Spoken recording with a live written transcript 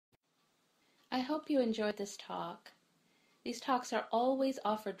I hope you enjoyed this talk. These talks are always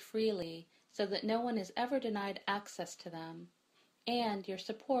offered freely so that no one is ever denied access to them. And your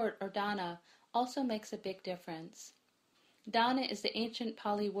support or dana also makes a big difference. Dana is the ancient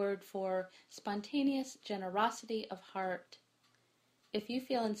Pali word for spontaneous generosity of heart. If you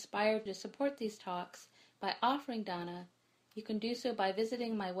feel inspired to support these talks by offering dana, you can do so by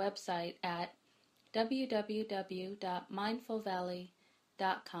visiting my website at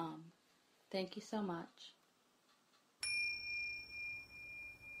www.mindfulvalley.com. Thank you so much.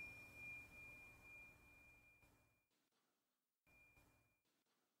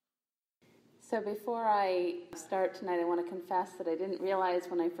 So before I start tonight, I want to confess that I didn't realize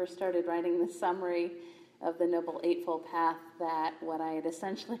when I first started writing the summary of the Noble Eightfold Path that what I had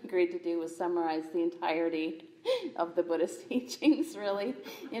essentially agreed to do was summarize the entirety of the Buddhist teachings, really,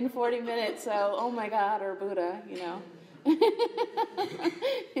 in 40 minutes. So, oh my God, or Buddha,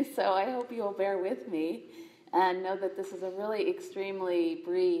 So I hope you'll bear with me and know that this is a really extremely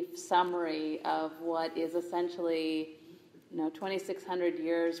brief summary of what is essentially 2,600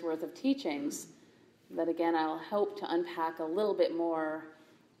 years worth of teachings that, again, I'll hope to unpack a little bit more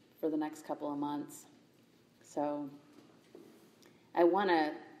for the next couple of months. So I want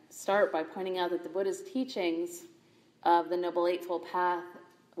to start by pointing out that the Buddha's teachings of the Noble Eightfold Path,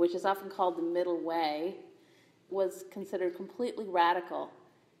 which is often called the Middle Way, was considered completely radical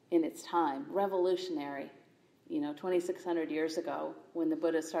in its time, revolutionary, 2,600 years ago when the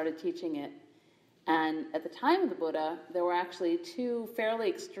Buddha started teaching it. And at the time of the Buddha, there were actually two fairly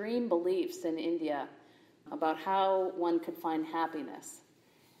extreme beliefs in India about how one could find happiness.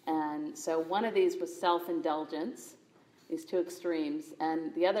 And so one of these was self-indulgence, these two extremes,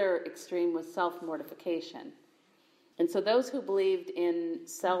 and the other extreme was self-mortification. And so those who believed in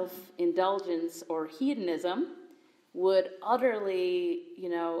self-indulgence or hedonism would utterly,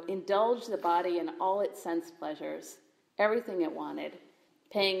 indulge the body in all its sense pleasures, everything it wanted,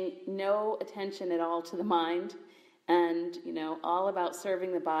 paying no attention at all to the mind, and, all about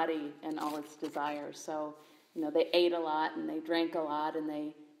serving the body and all its desires. So, they ate a lot, and they drank a lot, and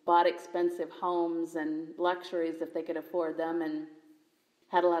they bought expensive homes and luxuries if they could afford them, and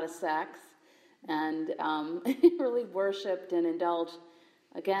had a lot of sex, and really worshipped and indulged,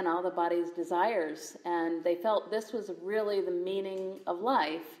 again, all the body's desires. And they felt this was really the meaning of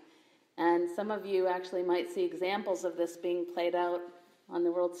life. And some of you actually might see examples of this being played out on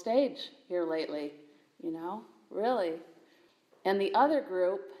the world stage here lately, really. And the other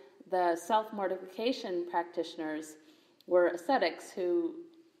group, the self-mortification practitioners, were ascetics who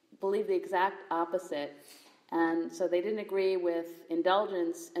believed the exact opposite. And so they didn't agree with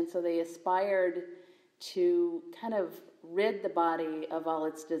indulgence, and so they aspired to kind of rid the body of all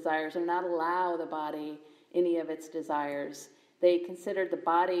its desires, or not allow the body any of its desires. They considered the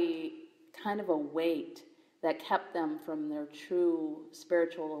body kind of a weight that kept them from their true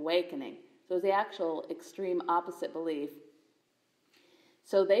spiritual awakening. So it was the actual extreme opposite belief.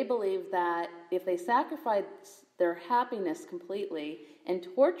 So they believed that if they sacrificed their happiness completely and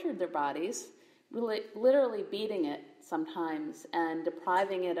tortured their bodies, really, literally beating it sometimes and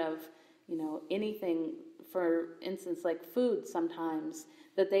depriving it of, anything, for instance, like food sometimes,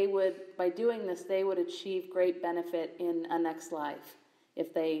 that they would, by doing this, they would achieve great benefit in a next life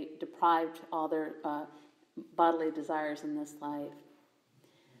if they deprived all their bodily desires in this life.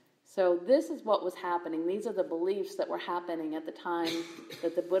 So this is what was happening. These are the beliefs that were happening at the time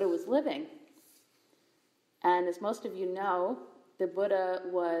that the Buddha was living. And as most of you know, the Buddha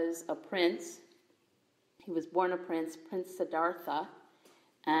was a prince. He was born a prince, Prince Siddhartha.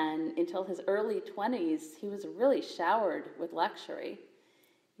 And until his early 20s, he was really showered with luxury.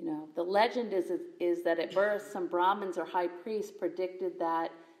 The legend is that at birth, some Brahmins or high priests predicted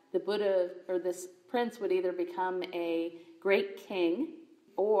that the Buddha, or this prince, would either become a great king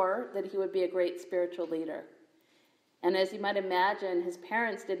or that he would be a great spiritual leader. And as you might imagine, his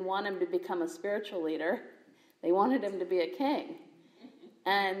parents didn't want him to become a spiritual leader. They wanted him to be a king.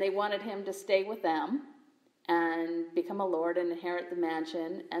 And they wanted him to stay with them and become a lord and inherit the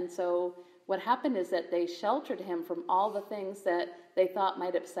mansion. And so what happened is that they sheltered him from all the things that they thought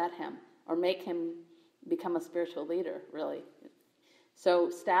might upset him or make him become a spiritual leader, really. So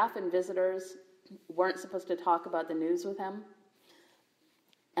staff and visitors weren't supposed to talk about the news with him.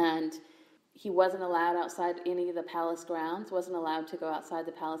 And he wasn't allowed outside any of the palace grounds, wasn't allowed to go outside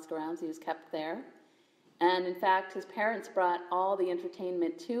the palace grounds. He was kept there. And in fact, his parents brought all the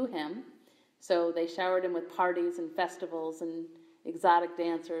entertainment to him. So they showered him with parties and festivals and exotic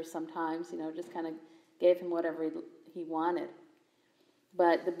dancers sometimes, just kind of gave him whatever he wanted.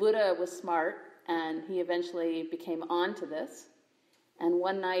 But the Buddha was smart, and he eventually became onto this. And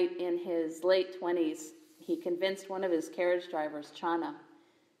one night in his late 20s, he convinced one of his carriage drivers, Chana,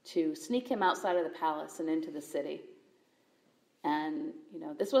 to sneak him outside of the palace and into the city. And,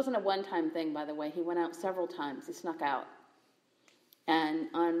 this wasn't a one-time thing, by the way. He went out several times. He snuck out. And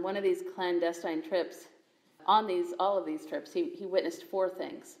on one of these clandestine trips, all of these trips, he witnessed 4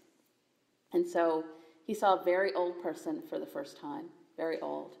 things. And so he saw a very old person for the first time, very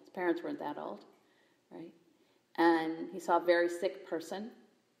old. His parents weren't that old, right? And he saw a very sick person,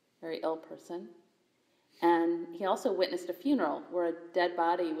 very ill person. And he also witnessed a funeral where a dead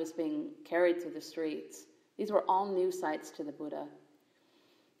body was being carried through the streets. These were all new sights to the Buddha.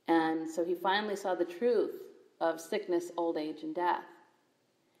 And so he finally saw the truth of sickness, old age, and death.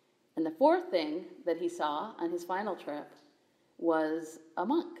 And the 4th thing that he saw on his final trip was a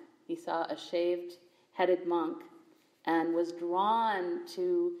monk. He saw a shaved-headed monk and was drawn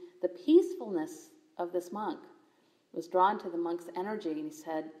to the peacefulness of this monk, was drawn to the monk's energy. And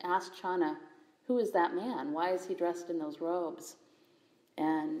he asked Chana, "Who is that man? Why is he dressed in those robes?"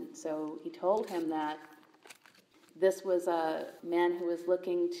 And so he told him that this was a man who was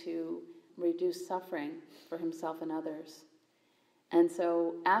looking to reduce suffering for himself and others. And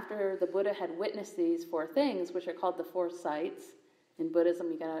so after the Buddha had witnessed these 4 things, which are called the 4 sights, in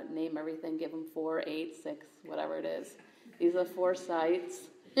Buddhism you gotta name everything, give them 4, 8, 6, whatever it is. These are 4 sights.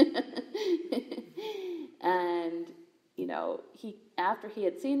 And, after he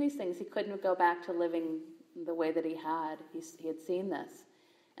had seen these things, he couldn't go back to living the way that he had. He had seen this.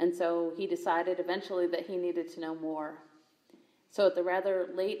 And so he decided eventually that he needed to know more. So at the rather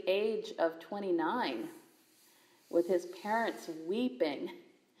late age of 29, with his parents weeping,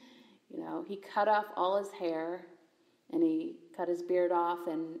 he cut off all his hair, and he cut his beard off,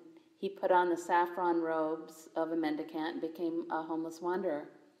 and he put on the saffron robes of a mendicant and became a homeless wanderer.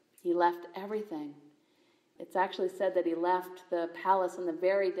 He left everything. It's actually said that he left the palace on the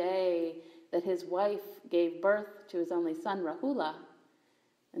very day that his wife gave birth to his only son, Rahula.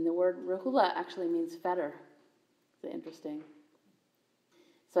 And the word Rahula actually means fetter. It's interesting.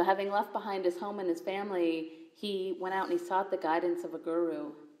 So having left behind his home and his family, he went out and he sought the guidance of a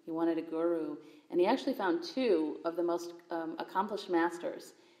guru. He wanted a guru. And he actually found 2 of the most accomplished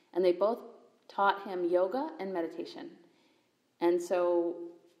masters. And they both taught him yoga and meditation. And so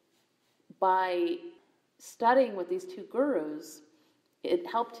by studying with these 2 gurus, it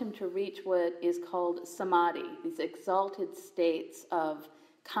helped him to reach what is called samadhi, these exalted states of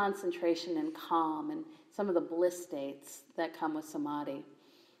concentration and calm, and some of the bliss states that come with samadhi.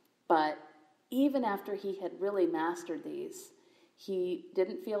 But even after he had really mastered these, he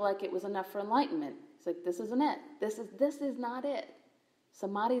didn't feel like it was enough for enlightenment. He's like, this isn't it. This is not it.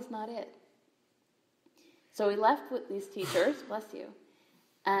 Samadhi's not it. So he left with these teachers, bless you,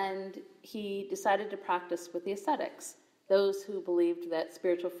 and he decided to practice with the ascetics, those who believed that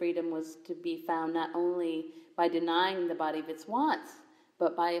spiritual freedom was to be found not only by denying the body of its wants,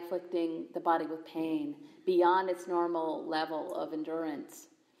 but by afflicting the body with pain beyond its normal level of endurance.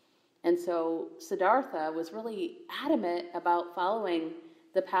 And so Siddhartha was really adamant about following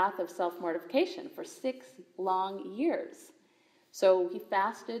the path of self-mortification for 6 long years. So he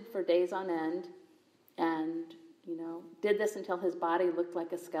fasted for days on end and, did this until his body looked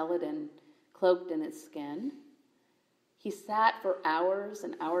like a skeleton cloaked in its skin. He sat for hours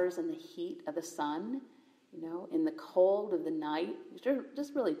and hours in the heat of the sun, in the cold of the night,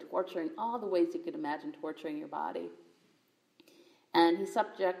 just really torturing all the ways you could imagine torturing your body. And he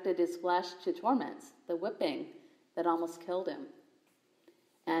subjected his flesh to torments, the whipping that almost killed him.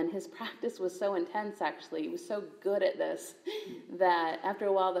 And his practice was so intense, actually, he was so good at this, that after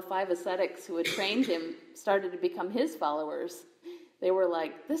a while the 5 ascetics who had trained him started to become his followers. They were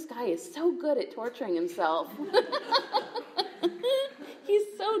like, this guy is so good at torturing himself.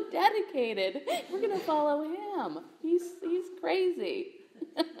 He's so dedicated. We're going to follow him. He's crazy.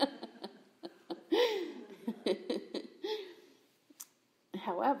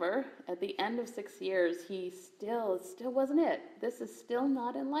 However, at the end of 6 years, he still wasn't it. This is still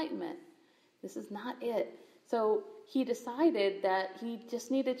not enlightenment. This is not it. So he decided that he just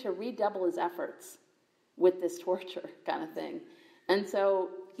needed to redouble his efforts with this torture kind of thing. And so,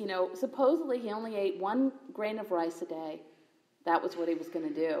 supposedly he only ate 1 grain of rice a day. That was what he was going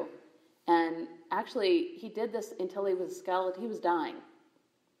to do. And actually, he did this until he was a skeleton. He was dying.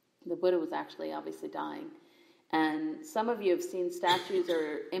 The Buddha was actually obviously dying. And some of you have seen statues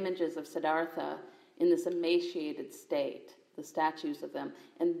or images of Siddhartha in this emaciated state, the statues of them.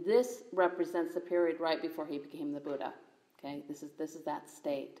 And this represents the period right before he became the Buddha. Okay, this is that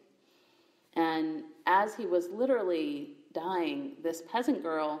state. And as he was literally dying, this peasant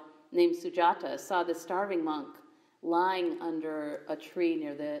girl named Sujata saw this starving monk lying under a tree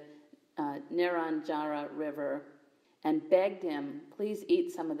near the Niranjara River and begged him, please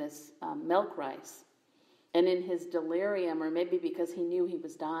eat some of this milk rice. And in his delirium, or maybe because he knew he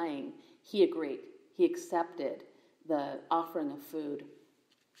was dying, he agreed. He accepted the offering of food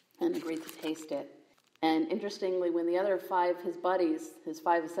and agreed to taste it. And interestingly, when the other five, his buddies, his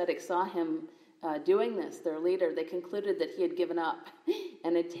five ascetics, saw him doing this, their leader, they concluded that he had given up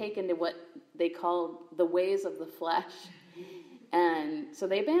and had taken to what they called the ways of the flesh. And so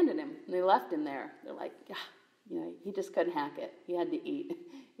they abandoned him, and they left him there. They're like, yeah, he just couldn't hack it. He had to eat,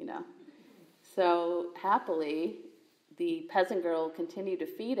 So happily, the peasant girl continued to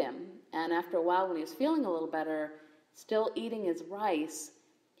feed him, and after a while, when he was feeling a little better, still eating his rice,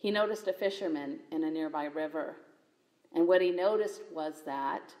 he noticed a fisherman in a nearby river. And what he noticed was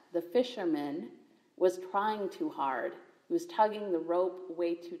that the fisherman was trying too hard. He was tugging the rope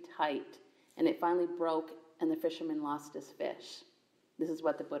way too tight, and it finally broke, and the fisherman lost his fish. This is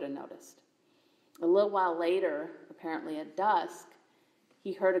what the Buddha noticed. A little while later, apparently at dusk,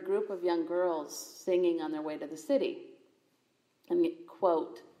 he heard a group of young girls singing on their way to the city. And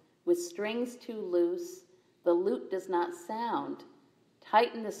quote, with strings too loose, the lute does not sound.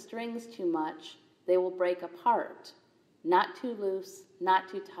 Tighten the strings too much, they will break apart. Not too loose, not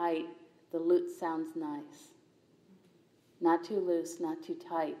too tight, the lute sounds nice. Not too loose, not too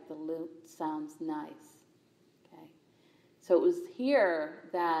tight, the lute sounds nice. Okay. So it was here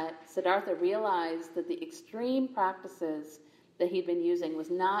that Siddhartha realized that the extreme practices that he'd been using was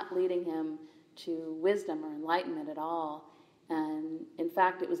not leading him to wisdom or enlightenment at all. And in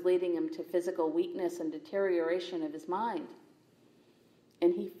fact, it was leading him to physical weakness and deterioration of his mind.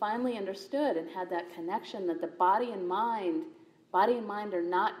 And he finally understood and had that connection that the body and mind are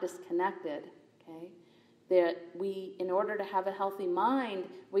not disconnected, okay? That we, in order to have a healthy mind,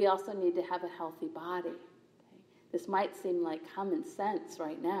 we also need to have a healthy body. Okay? This might seem like common sense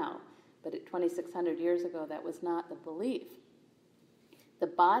right now, but at 2,600 years ago, that was not the belief. The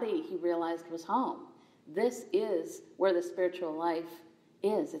body, he realized, was home. This is where the spiritual life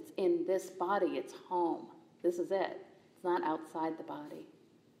is. It's in this body. It's home. This is it. It's not outside the body.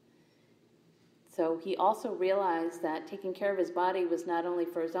 So he also realized that taking care of his body was not only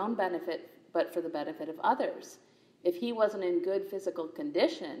for his own benefit, but for the benefit of others. If he wasn't in good physical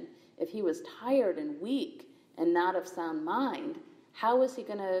condition, if he was tired and weak and not of sound mind, how was he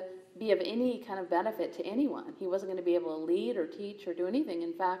going to be of any kind of benefit to anyone? He wasn't going to be able to lead or teach or do anything.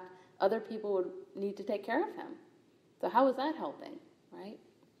 In fact, other people would need to take care of him. So how was that helping, right?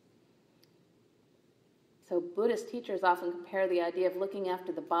 So Buddhist teachers often compare the idea of looking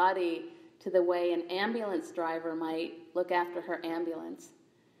after the body to the way an ambulance driver might look after her ambulance,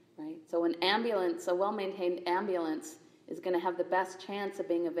 right? So an ambulance, a well-maintained ambulance, is going to have the best chance of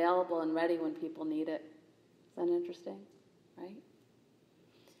being available and ready when people need it. Is that interesting, right?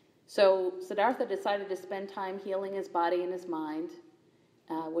 So Siddhartha decided to spend time healing his body and his mind,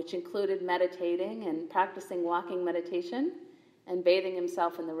 which included meditating and practicing walking meditation and bathing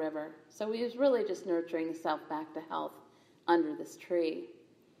himself in the river. So he was really just nurturing himself back to health under this tree.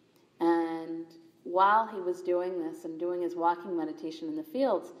 And while he was doing this and doing his walking meditation in the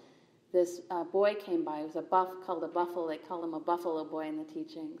fields, this boy came by. He was called a buffalo. They call him a buffalo boy in the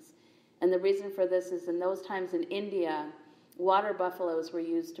teachings. And the reason for this is in those times in India, water buffaloes were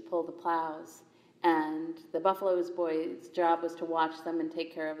used to pull the plows. And the buffalo boy's job was to watch them and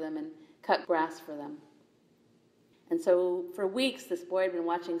take care of them and cut grass for them. And so for weeks, this boy had been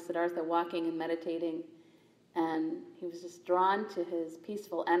watching Siddhartha walking and meditating, and he was just drawn to his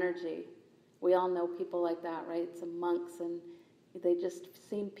peaceful energy. We all know people like that, right? Some monks, and they just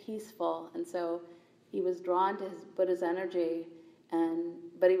seem peaceful. And so he was drawn to his Buddha's energy,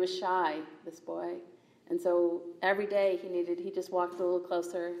 but he was shy, this boy. And so every day he just walked a little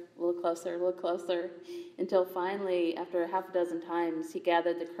closer, a little closer, a little closer, until finally, after half a dozen times, he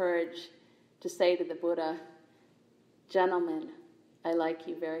gathered the courage to say to the Buddha, "Gentlemen, I like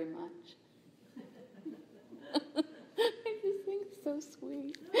you very much." I just think it's so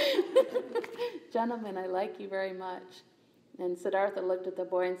sweet. "Gentlemen, I like you very much." And Siddhartha looked at the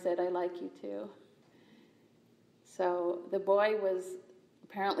boy and said, "I like you too." So the boy was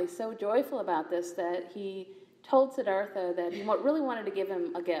apparently so joyful about this that he told Siddhartha that he really wanted to give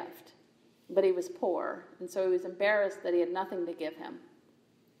him a gift, but he was poor, and so he was embarrassed that he had nothing to give him.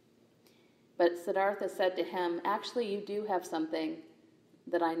 But Siddhartha said to him, "Actually, you do have something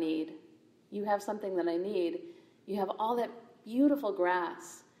that I need. You have something that I need. You have all that beautiful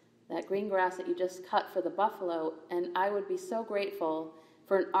grass, that green grass that you just cut for the buffalo, and I would be so grateful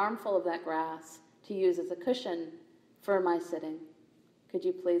for an armful of that grass to use as a cushion for my sitting. Could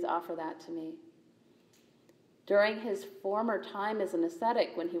you please offer that to me?" during his former time as an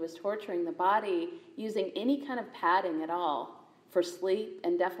ascetic, when he was torturing the body, using any kind of padding at all for sleep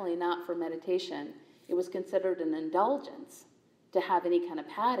and definitely not for meditation, it was considered an indulgence to have any kind of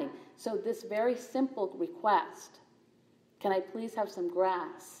padding. So this very simple request, can I please have some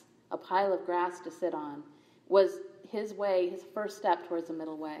grass, a pile of grass to sit on, was his way, his first step towards the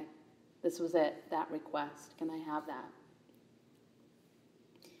middle way. This was it, that request. Can I have that?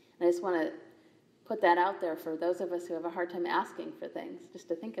 And I just want to put that out there for those of us who have a hard time asking for things, just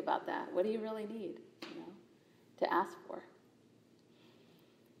to think about that. What do you really need, to ask for?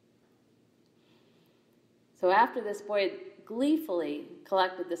 So after this boy gleefully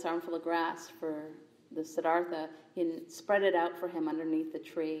collected this armful of grass for the Siddhartha, he spread it out for him underneath the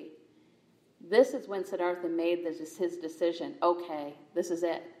tree. This is when Siddhartha made his decision. Okay, this is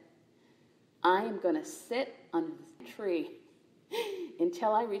it. I am going to sit on this tree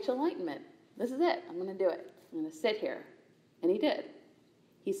until I reach enlightenment. This is it. I'm going to do it. I'm going to sit here. And he did.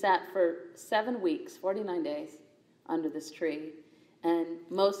 He sat for 7 weeks, 49 days, under this tree. And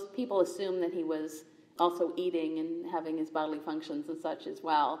most people assume that he was also eating and having his bodily functions and such as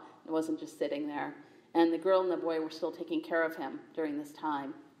well. It wasn't just sitting there. And the girl and the boy were still taking care of him during this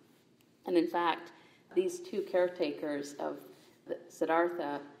time. And in fact, these two caretakers of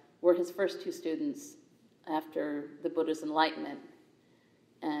Siddhartha were his first two students after the Buddha's enlightenment.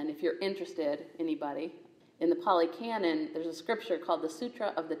 And if you're interested, anybody, in the Pali Canon, there's a scripture called the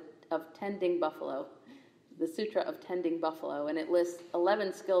Sutra of Tending Buffalo. The Sutra of Tending Buffalo, and it lists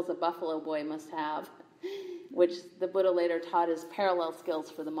 11 skills a buffalo boy must have, which the Buddha later taught as parallel skills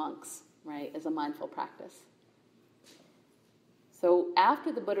for the monks, right, as a mindful practice. So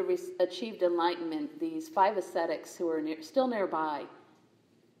after the Buddha achieved enlightenment, these 5 ascetics who were still nearby,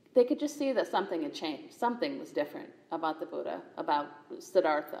 they could just see that something had changed. Something was different about the Buddha, about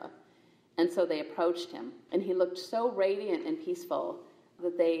Siddhartha. And so they approached him. And he looked so radiant and peaceful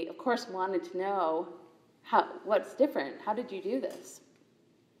that they, of course, wanted to know, what's different? How did you do this?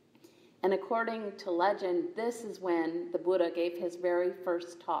 And according to legend, this is when the Buddha gave his very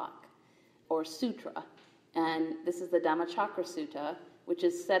first talk, or sutra. And this is the Dhammachakra Sutta, which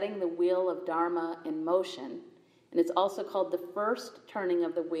is setting the wheel of Dharma in motion. And it's also called the first turning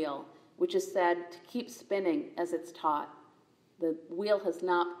of the wheel, which is said to keep spinning as it's taught. The wheel has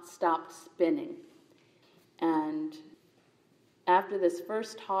not stopped spinning. And after this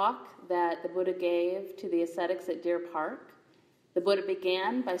first talk that the Buddha gave to the ascetics at Deer Park, the Buddha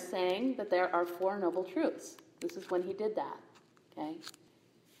began by saying that there are 4 noble truths. This is when he did that, okay?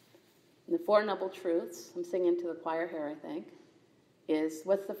 And the 4 noble truths, I'm singing to the choir here, I think, is,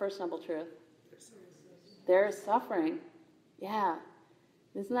 what's the first noble truth? There is suffering. Yeah.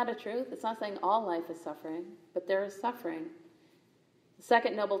 Isn't that a truth? It's not saying all life is suffering, but there is suffering. The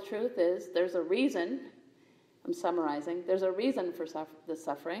second noble truth is there's a reason. I'm summarizing. There's a reason for the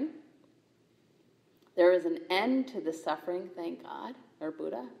suffering. There is an end to the suffering, thank God, or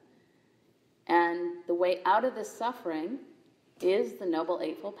Buddha. And the way out of this suffering is the Noble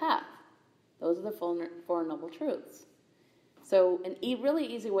Eightfold Path. Those are the 4 noble truths. So a really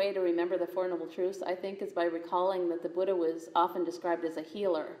easy way to remember the 4 noble truths, I think, is by recalling that the Buddha was often described as a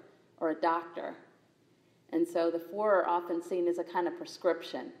healer or a doctor. And so the 4 are often seen as a kind of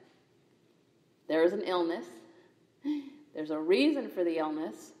prescription. There is an illness. There's a reason for the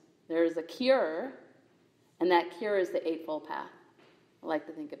illness. There is a cure. And that cure is the Eightfold Path. I like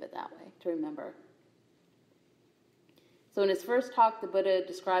to think of it that way, to remember. So in his first talk, the Buddha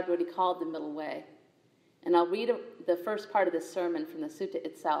described what he called the middle way. And I'll read the first part of this sermon from the sutta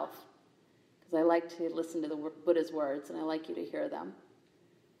itself, because I like to listen to the Buddha's words, and I like you to hear them.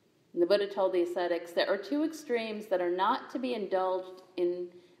 And the Buddha told the ascetics, there are 2 extremes that are not to be indulged in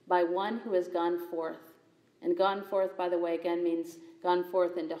by one who has gone forth. And gone forth, by the way, again means gone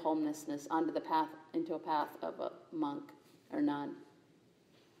forth into homelessness, onto the path, into a path of a monk or nun.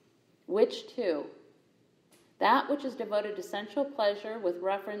 Which 2? That which is devoted to sensual pleasure with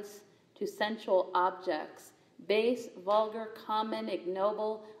reference to sensual objects, base, vulgar, common,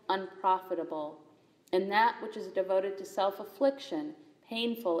 ignoble, unprofitable, and that which is devoted to self-affliction,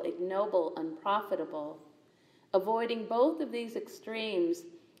 painful, ignoble, unprofitable. Avoiding both of these extremes,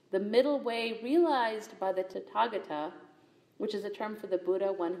 the middle way realized by the Tathagata, which is a term for the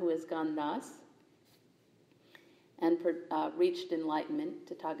Buddha, one who has gone thus, and reached enlightenment,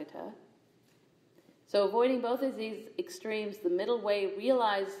 Tathagata. So avoiding both of these extremes, the middle way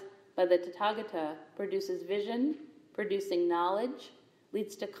realized by the Tathagata produces vision, producing knowledge,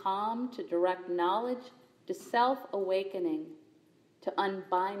 leads to calm, to direct knowledge, to self-awakening, to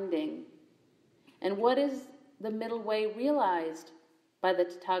unbinding. And what is the middle way realized? by the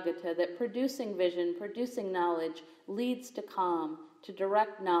Tathagata that producing vision, producing knowledge, leads to calm, to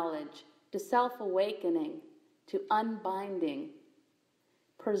direct knowledge, to self-awakening, to unbinding.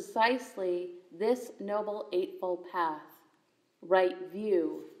 Precisely this Noble Eightfold Path, right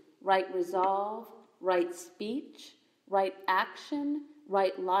view, right resolve, right speech, right action,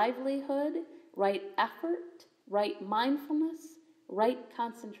 right livelihood, right effort, right mindfulness, right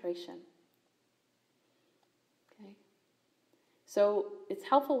concentration. Okay? So it's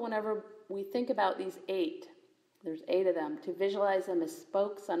helpful whenever we think about these 8, there's 8 of them, to visualize them as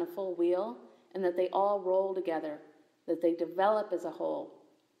spokes on a full wheel, and that they all roll together, that they develop as a whole.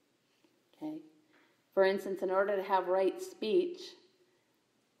 Okay? For instance, in order to have right speech,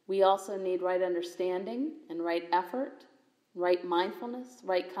 we also need right understanding and right effort, right mindfulness,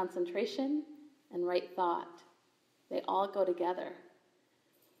 right concentration, and right thought. They all go together.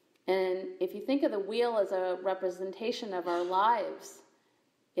 And if you think of the wheel as a representation of our lives,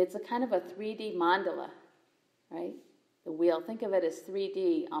 it's a kind of a 3D mandala, right? The wheel, think of it as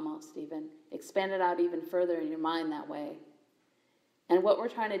 3D almost even. Expand it out even further in your mind that way. And what we're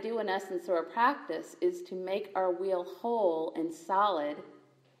trying to do in essence through our practice is to make our wheel whole and solid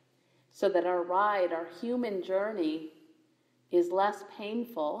so that our ride, our human journey, is less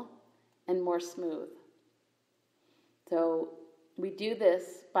painful and more smooth. So we do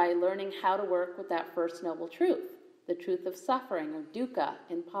this by learning how to work with that first noble truth, the truth of suffering, or dukkha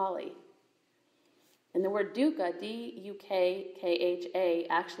in Pali. And the word dukkha, D-U-K-K-H-A,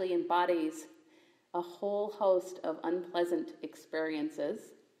 actually embodies a whole host of unpleasant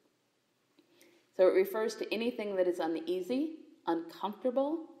experiences. So it refers to anything that is uneasy,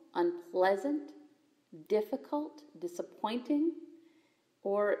 uncomfortable, unpleasant, difficult, disappointing,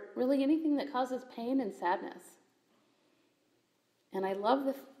 or really anything that causes pain and sadness. And I love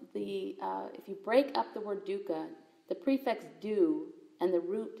if you break up the word dukkha, the prefix du and the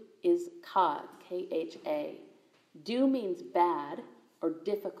root is ka, K-H-A. Du means bad or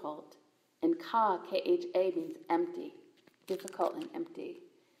difficult, and ka, K-H-A, means empty, difficult and empty.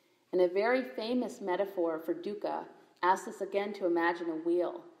 And a very famous metaphor for dukkha asks us again to imagine a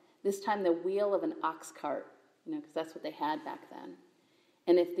wheel, this time the wheel of an ox cart, because that's what they had back then.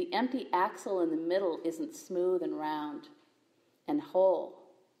 And if the empty axle in the middle isn't smooth and round and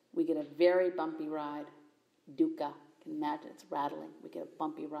whole, we get a very bumpy ride. Dukkha, you can imagine it's rattling. We get a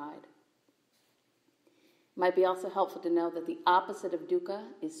bumpy ride. It might be also helpful to know that the opposite of dukkha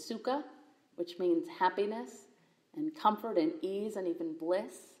is sukha, which means happiness and comfort and ease and even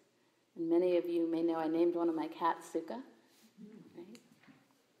bliss. And many of you may know I named one of my cats Sukha. Right?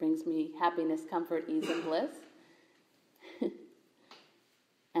 Brings me happiness, comfort, ease, and bliss.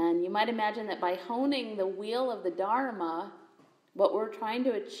 And you might imagine that by honing the wheel of the Dharma, what we're trying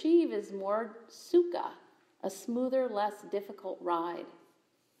to achieve is more sukha, a smoother, less difficult ride.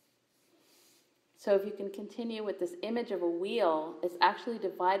 So if you can continue with this image of a wheel, it's actually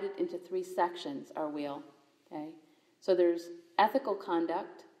divided into 3 sections, our wheel. Okay? So there's ethical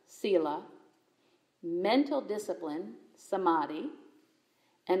conduct, sila, mental discipline, samadhi,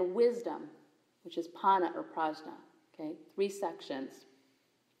 and wisdom, which is panna or prajna. Okay? 3 sections.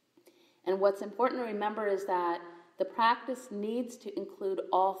 And what's important to remember is that the practice needs to include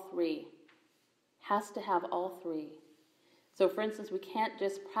all 3. Has to have all 3. So for instance, we can't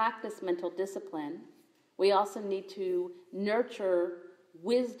just practice mental discipline. We also need to nurture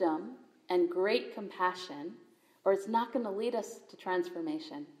wisdom and great compassion, or it's not going to lead us to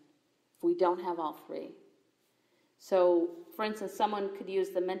transformation if we don't have all 3. So for instance, someone could use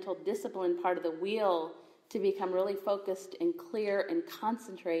the mental discipline part of the wheel to become really focused and clear and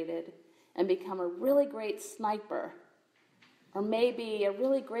concentrated and become a really great sniper, or maybe a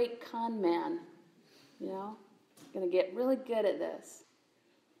really great con man, going to get really good at this.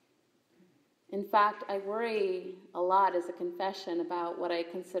 In fact, I worry a lot as a confession about what I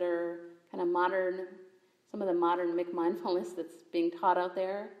consider kind of some of the modern mindfulness that's being taught out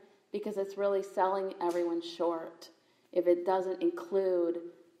there, because it's really selling everyone short if it doesn't include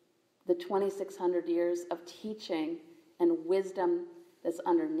the 2,600 years of teaching and wisdom that's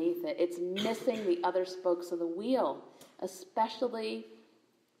underneath it. It's missing the other spokes of the wheel, especially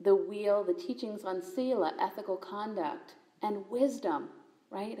the wheel, the teachings on sila, ethical conduct, and wisdom,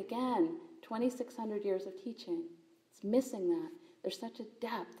 right? Again, 2,600 years of teaching. It's missing that. There's such a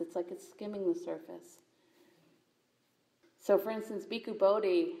depth. It's like it's skimming the surface. So for instance, Bhikkhu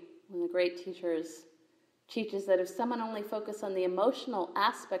Bodhi, one of the great teachers, teaches that if someone only focuses on the emotional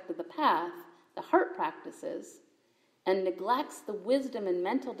aspect of the path, the heart practices, and neglects the wisdom and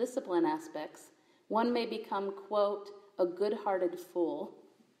mental discipline aspects, one may become, quote, a good-hearted fool,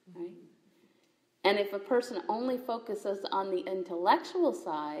 right? And if a person only focuses on the intellectual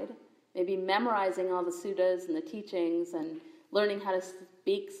side, maybe memorizing all the suttas and the teachings and learning how to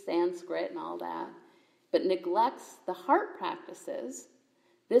speak Sanskrit and all that, but neglects the heart practices,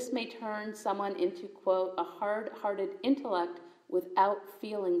 this may turn someone into, quote, a hard-hearted intellect without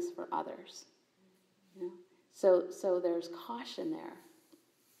feelings for others. You know? So there's caution there.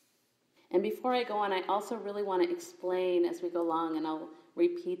 And before I go on, I also really want to explain as we go along, and I'll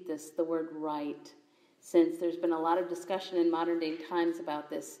repeat this, the word right, since there's been a lot of discussion in modern day times about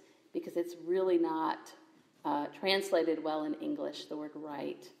this, because it's really not translated well in English, the word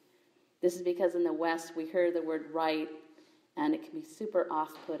right. This is because in the West we hear the word right, and it can be super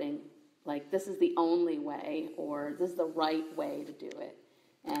off-putting, like this is the only way, or this is the right way to do it.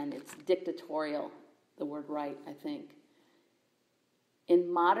 And it's dictatorial, the word right, I think.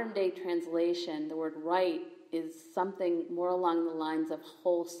 In modern day translation, the word right is something more along the lines of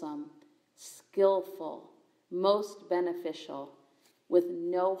wholesome, skillful, most beneficial, with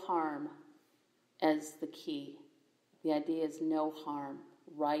no harm as the key. The idea is no harm.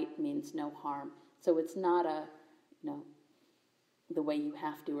 Right means no harm. So it's not the way you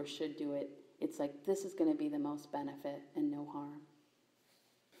have to or should do it. It's like, this is going to be the most benefit and no harm.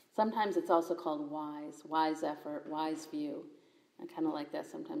 Sometimes it's also called wise effort, wise view. I kind of like that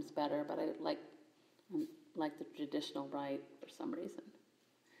sometimes better, but I like the traditional right for some reason.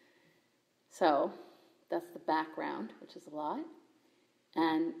 So that's the background, which is a lot.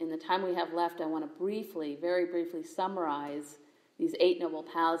 And in the time we have left, I want to very briefly summarize these 8 Noble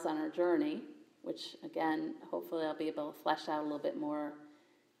Paths on our journey, which, again, hopefully I'll be able to flesh out a little bit more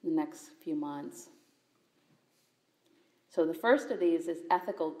in the next few months. So the first of these is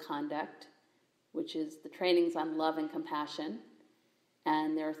ethical conduct, which is the trainings on love and compassion.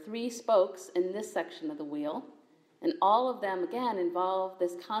 And there are 3 spokes in this section of the wheel, and all of them, again, involve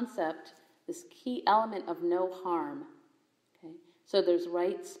this concept, this key element of no harm. Okay? So there's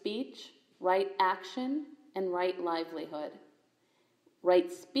right speech, right action, and right livelihood.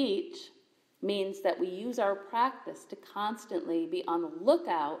 Right speech means that we use our practice to constantly be on the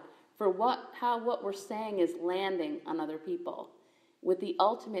lookout for how what we're saying is landing on other people, with the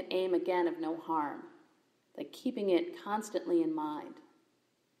ultimate aim, again, of no harm, like keeping it constantly in mind.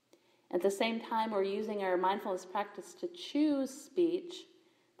 At the same time, we're using our mindfulness practice to choose speech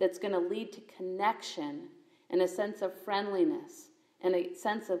that's going to lead to connection and a sense of friendliness and a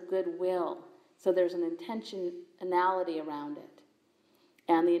sense of goodwill. So there's an intentionality around it.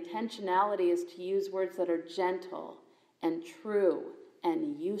 And the intentionality is to use words that are gentle and true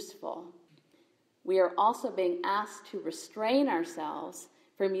and useful. We are also being asked to restrain ourselves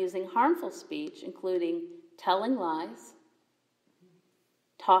from using harmful speech, including telling lies,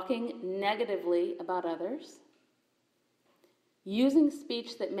 talking negatively about others, using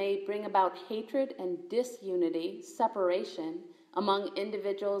speech that may bring about hatred and disunity, separation among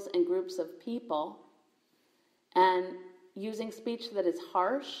individuals and groups of people, and using speech that is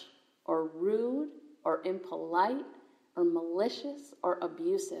harsh or rude or impolite or malicious or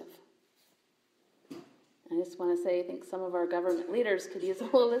abusive. I just want to say, I think some of our government leaders could use a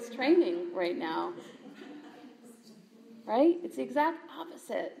little of this training right now. Right? It's the exact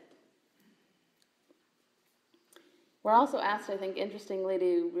opposite. We're also asked, I think, interestingly,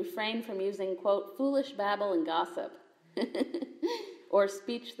 to refrain from using, quote, foolish babble and gossip, or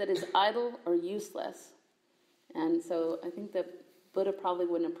speech that is idle or useless. And so I think the Buddha probably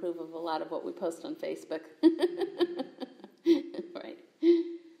wouldn't approve of a lot of what we post on Facebook. Right.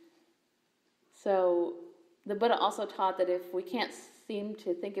 So the Buddha also taught that if we can't seem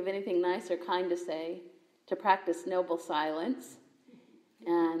to think of anything nice or kind to say, to practice noble silence.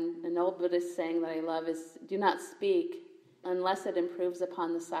 And an old Buddhist saying that I love is, do not speak unless it improves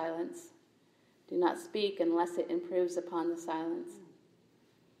upon the silence. Do not speak unless it improves upon the silence.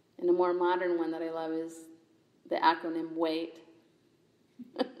 And a more modern one that I love is the acronym WAIT,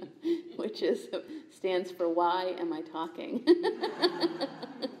 which stands for Why Am I Talking?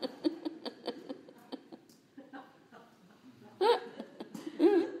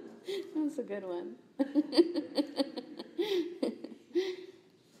 That's a good one.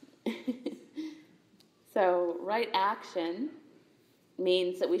 So, right action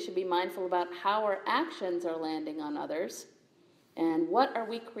means that we should be mindful about how our actions are landing on others, and what are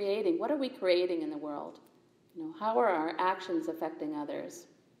we creating? What are we creating in the world? How are our actions affecting others?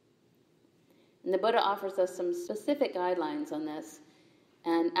 And the Buddha offers us some specific guidelines on this,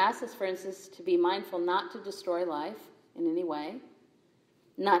 and asks us, for instance, to be mindful not to destroy life in any way,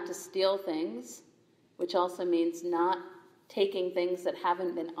 not to steal things, which also means not taking things that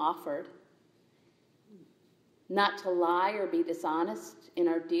haven't been offered, not to lie or be dishonest in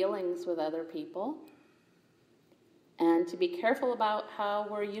our dealings with other people, and to be careful about how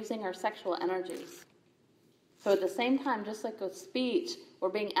we're using our sexual energies. So at the same time, just like with speech, we're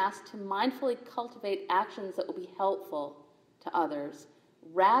being asked to mindfully cultivate actions that will be helpful to others,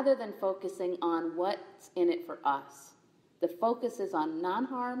 rather than focusing on what's in it for us. The focus is on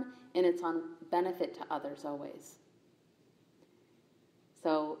non-harm, and it's on benefit to others always.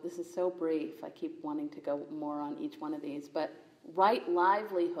 So this is so brief. I keep wanting to go more on each one of these. But right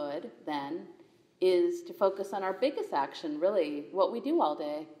livelihood, then, is to focus on our biggest action, really, what we do all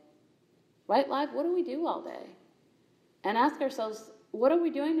day. Right life, what do we do all day? And ask ourselves, what are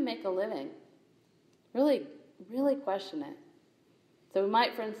we doing to make a living? Really, really question it. So we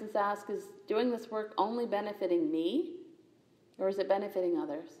might, for instance, ask, is doing this work only benefiting me, or is it benefiting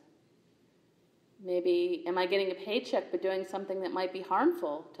others? Maybe, am I getting a paycheck but doing something that might be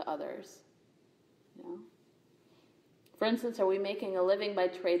harmful to others? You know? For instance, are we making a living by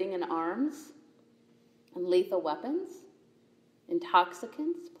trading in arms and lethal weapons,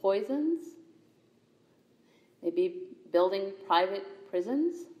 intoxicants, poisons? Maybe building private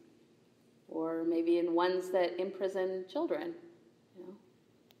prisons, or maybe in ones that imprison children. You know?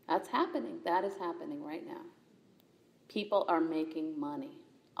 That's happening. That is happening right now. People are making money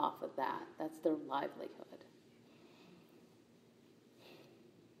off of that. That's their livelihood.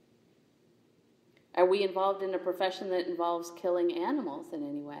 Are we involved in a profession that involves killing animals in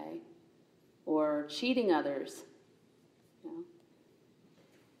any way? Or cheating others? You know?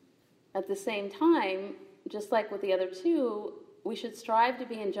 At the same time, just like with the other two, we should strive to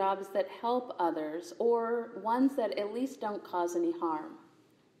be in jobs that help others, or ones that at least don't cause any harm.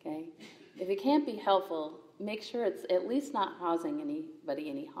 Okay? If it can't be helpful, make sure it's at least not causing anybody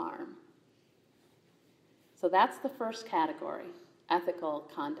any harm. So that's the first category,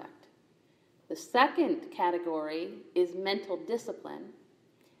 ethical conduct. The second category is mental discipline,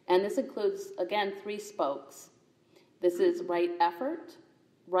 and this includes, again, 3 spokes. This is right effort,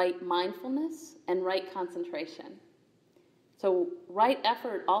 right mindfulness, and right concentration. So right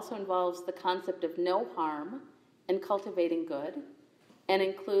effort also involves the concept of no harm and cultivating good, and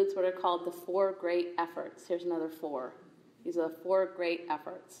includes what are called the 4 great efforts. Here's another 4. These are the 4 great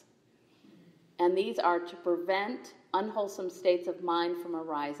efforts. And these are to prevent unwholesome states of mind from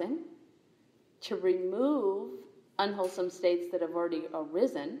arising, to remove unwholesome states that have already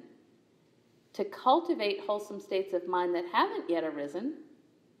arisen, to cultivate wholesome states of mind that haven't yet arisen,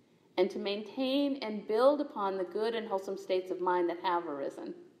 and to maintain and build upon the good and wholesome states of mind that have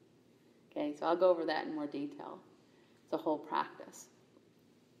arisen. Okay, so I'll go over that in more detail. It's a whole practice.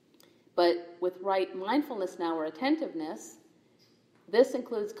 But with right mindfulness now, or attentiveness, this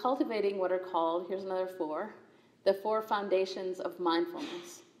includes cultivating what are called, here's another 4, the 4 foundations of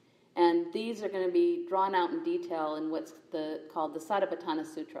mindfulness. And these are going to be drawn out in detail in what's called the Satipatthana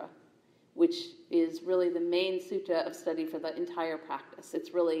Sutra, which is really the main sutta of study for the entire practice.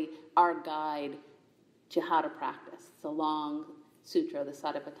 It's really our guide to how to practice. It's a long sutra, the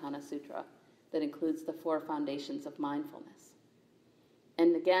Satipatthana Sutra, that includes the 4 foundations of mindfulness.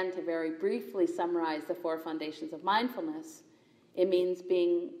 And again, to very briefly summarize the 4 foundations of mindfulness, it means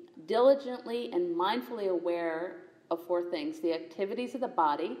being diligently and mindfully aware of 4 things: the activities of the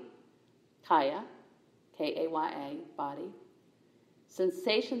body, kaya, K-A-Y-A, body;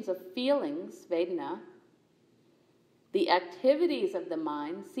 sensations of feelings, Vedana; the activities of the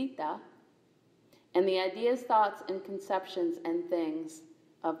mind, Citta; and the ideas, thoughts, and conceptions and things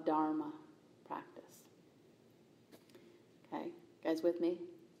of Dharma, practice. Okay, guys with me?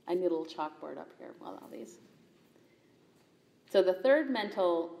 I need a little chalkboard up here with all these. So the third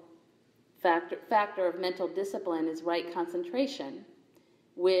mental factor of mental discipline is right concentration,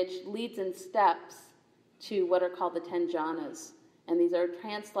 which leads in steps to what are called the 10 jhanas. And these are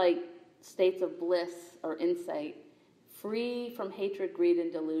trance-like states of bliss or insight, free from hatred, greed,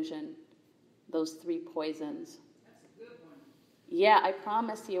 and delusion. Those 3 poisons. That's a good one. Yeah, I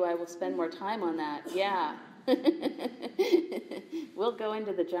promise you I will spend more time on that. Yeah. We'll go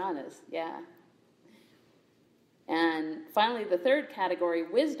into the jhanas. Yeah. And finally, the third category,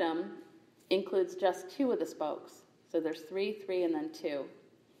 wisdom, includes just 2 of the spokes. So there's 3, 3, and then 2.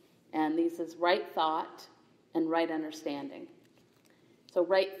 And these is right thought and right understanding. So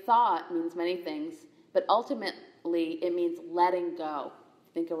right thought means many things, but ultimately it means letting go.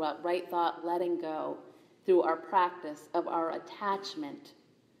 Think about right thought, letting go through our practice of our attachment,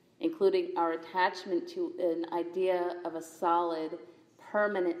 including our attachment to an idea of a solid,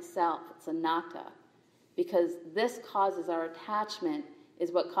 permanent self. It's anatta. Because this causes our attachment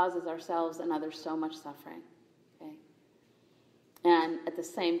is what causes ourselves and others so much suffering. Okay? And at the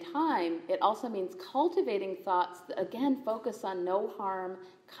same time, it also means cultivating thoughts that, again, focus on no harm,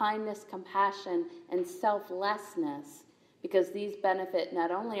 kindness, compassion, and selflessness, because these benefit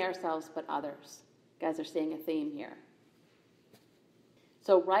not only ourselves but others. You guys are seeing a theme here.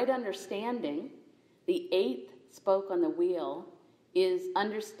 So right understanding, the eighth spoke on the wheel, is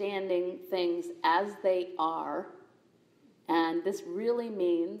understanding things as they are. And this really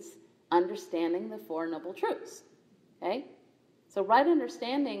means understanding the Four Noble Truths. Okay? So right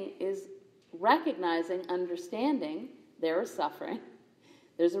understanding is recognizing, understanding there is suffering.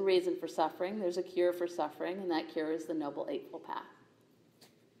 There's a reason for suffering. There's a cure for suffering, and that cure is the Noble Eightfold Path.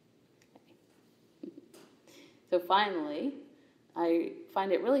 Okay. So finally, I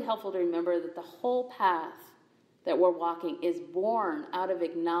find it really helpful to remember that the whole path that we're walking is born out of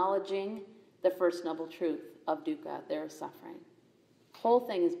acknowledging the first noble truth of dukkha, there is suffering. The whole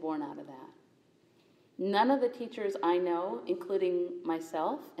thing is born out of that. None of the teachers I know, including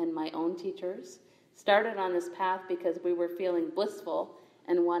myself and my own teachers, started on this path because we were feeling blissful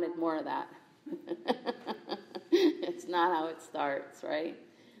and wanted more of that. It's not how it starts, right?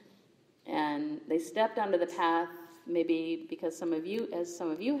 And they stepped onto the path maybe because some of you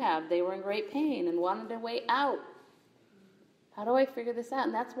have, they were in great pain and wanted a way out. How do I figure this out?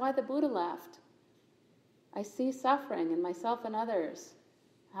 And that's why the Buddha left. I see suffering in myself and others.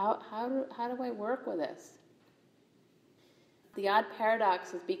 How do I work with this? The odd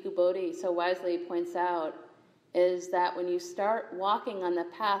paradox, as Bhikkhu Bodhi so wisely points out, is that when you start walking on the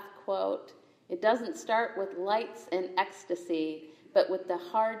path, quote, it doesn't start with lights and ecstasy, but with the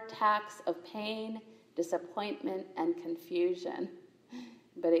hard tax of pain, disappointment, and confusion.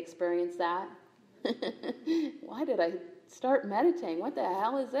 Anybody experience that? Why did I start meditating? What the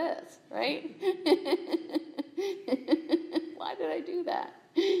hell is this, right? Why did I do that?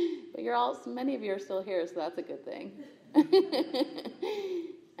 But many of you are still here, so that's a good thing.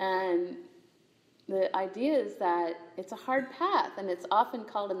 And the idea is that it's a hard path, and it's often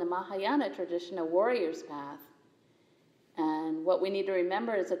called in the Mahayana tradition a warrior's path. And what we need to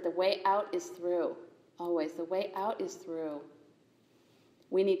remember is that the way out is through. Always, the way out is through.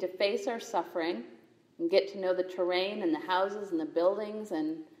 We need to face our suffering and get to know the terrain and the houses and the buildings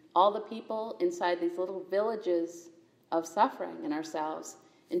and all the people inside these little villages of suffering in ourselves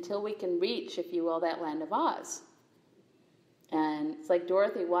until we can reach, if you will, that land of Oz. And it's like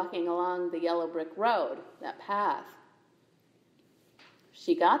Dorothy walking along the yellow brick road, that path.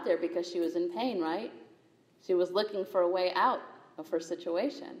 She got there because she was in pain, right? She was looking for a way out of her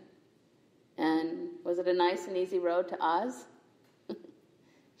situation. And was it a nice and easy road to Oz?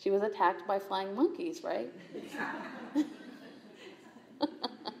 She was attacked by flying monkeys, right?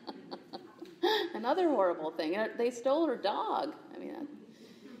 Another horrible thing. They stole her dog.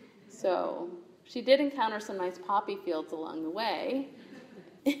 So she did encounter some nice poppy fields along the way.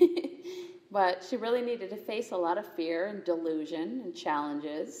 But she really needed to face a lot of fear and delusion and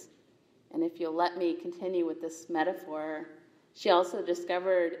challenges. And if you'll let me continue with this metaphor, she also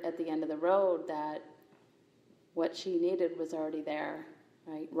discovered at the end of the road that what she needed was already there,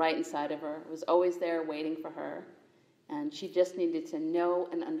 right inside of her. It was always there waiting for her. And she just needed to know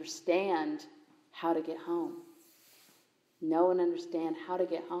and understand how to get home. Know and understand how to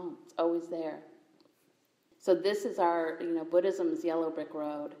get home. It's always there. So this is our, Buddhism's yellow brick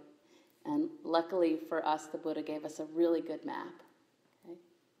road. And luckily for us, the Buddha gave us a really good map. Okay?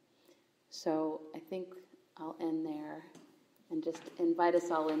 So I think I'll end there and just invite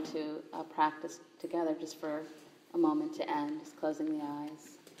us all into a practice together just for a moment to end, just closing the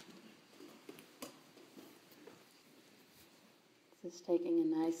eyes. Just taking a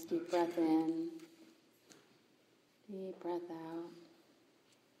nice deep breath in, deep breath out.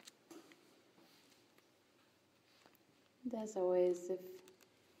 And as always, if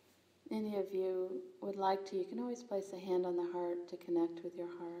any of you would like to, you can always place a hand on the heart to connect with your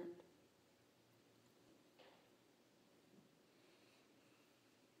heart.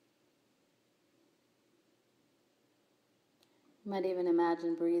 You might even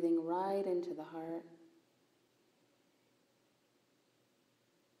imagine breathing right into the heart.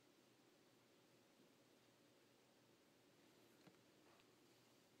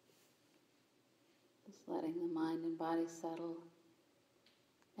 Just letting the mind and body settle.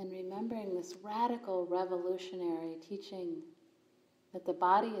 And remembering this radical revolutionary teaching that the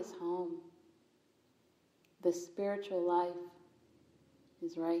body is home. The spiritual life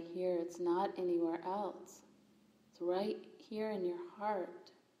is right here. It's not anywhere else. It's right here in your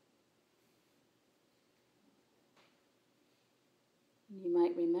heart. You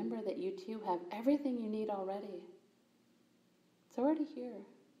might remember that you too have everything you need already. It's already here.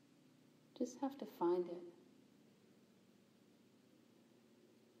 Just have to find it.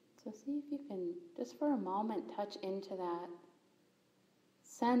 So see if you can, just for a moment, touch into that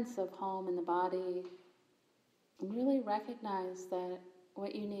sense of home in the body and really recognize that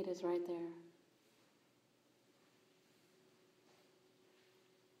what you need is right there.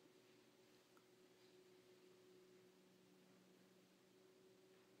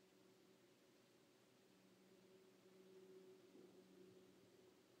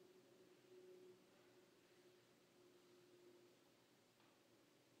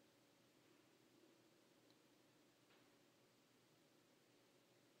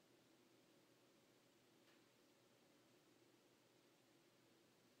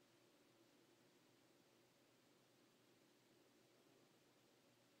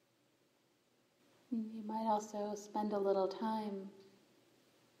 You might also spend a little time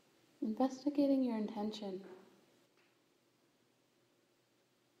investigating your intention.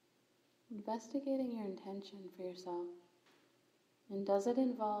 Investigating your intention for yourself. And does it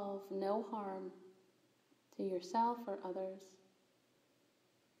involve no harm to yourself or others?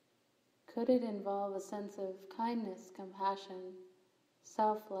 Could it involve a sense of kindness, compassion,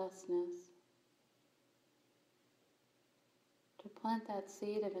 selflessness? To plant that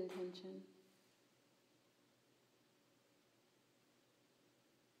seed of intention.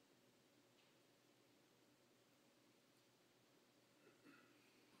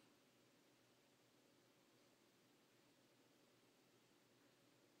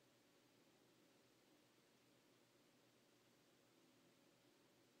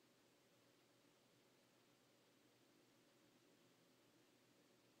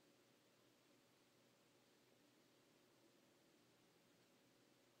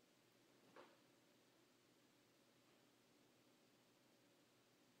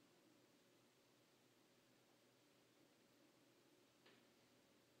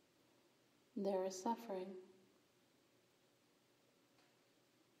 There is suffering.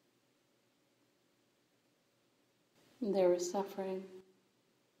 There is suffering.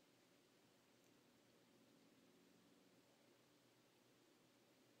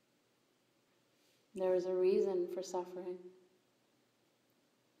 There is a reason for suffering.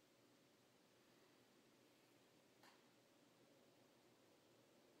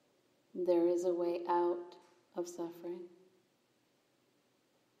 There is a way out of suffering.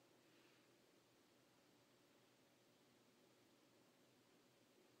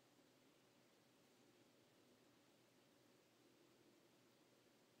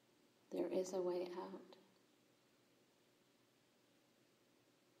 There is a way out.